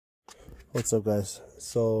What's up, guys?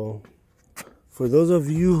 So for those of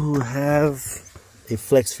you who have a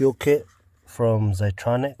flex fuel kit from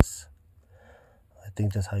ZEITRONIX, I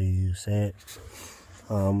think that's how you say it,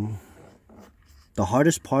 the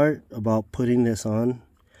hardest part about putting this on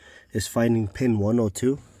is finding pin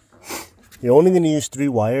 102. You're only going to use 3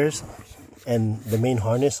 wires and the main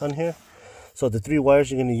harness on here. So the 3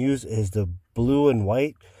 wires you're going to use is the blue and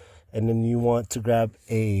white, and then you want to grab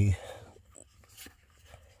a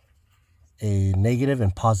negative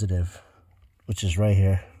and positive, which is right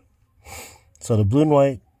here. So the blue and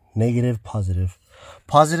white, negative, positive.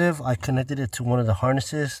 Positive, I connected it to one of the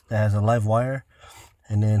harnesses that has a live wire,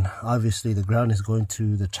 and then obviously the ground is going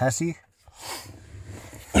to the chassis.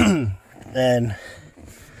 And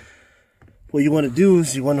what you want to do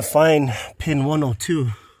is you want to find pin 102.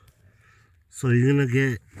 So you're gonna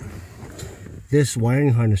get this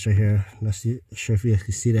wiring harness right here. I'm not sure if you guys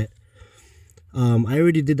can see that. I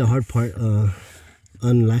already did the hard part,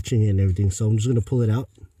 unlatching it and everything, so I'm just gonna pull it out.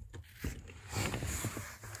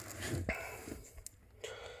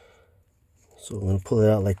 So I'm gonna pull it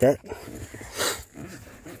out like that.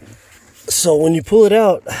 So when you pull it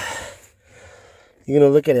out, you're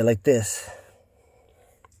gonna look at it like this.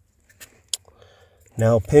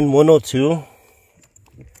 Now pin 102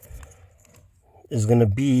 is gonna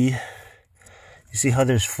be, you see how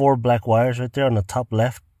there's 4 black wires right there on the top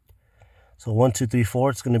left? So 1, 2, 3, 4,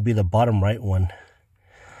 it's going to be the bottom right one.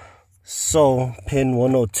 So pin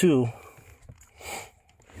 102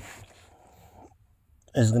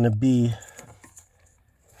 is going to be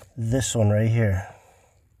this one right here.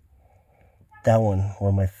 That one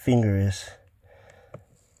where my finger is.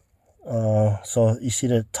 So you see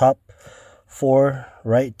the top 4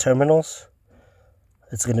 right terminals?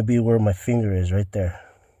 It's going to be where my finger is right there.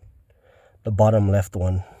 The bottom left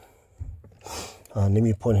one. Let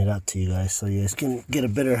me point it out to you guys so you guys can get a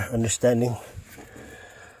better understanding.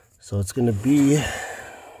 So it's going to be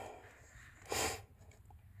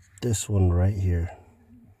this one right here.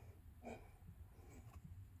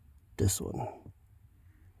 This one.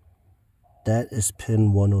 That is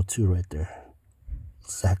pin 102 right there.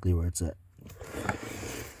 Exactly where it's at.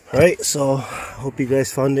 Alright, so I hope you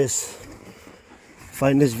guys find this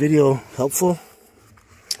video helpful.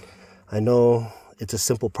 I know it's a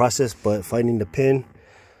simple process, but finding the pin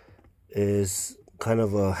is kind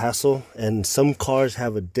of a hassle, and some cars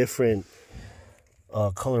have a different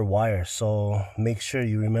color wire, so make sure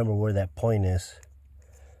you remember where that point is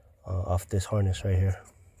off this harness right here.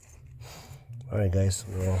 Alright guys,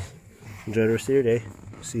 well, enjoy the rest of your day.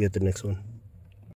 See you at the next one.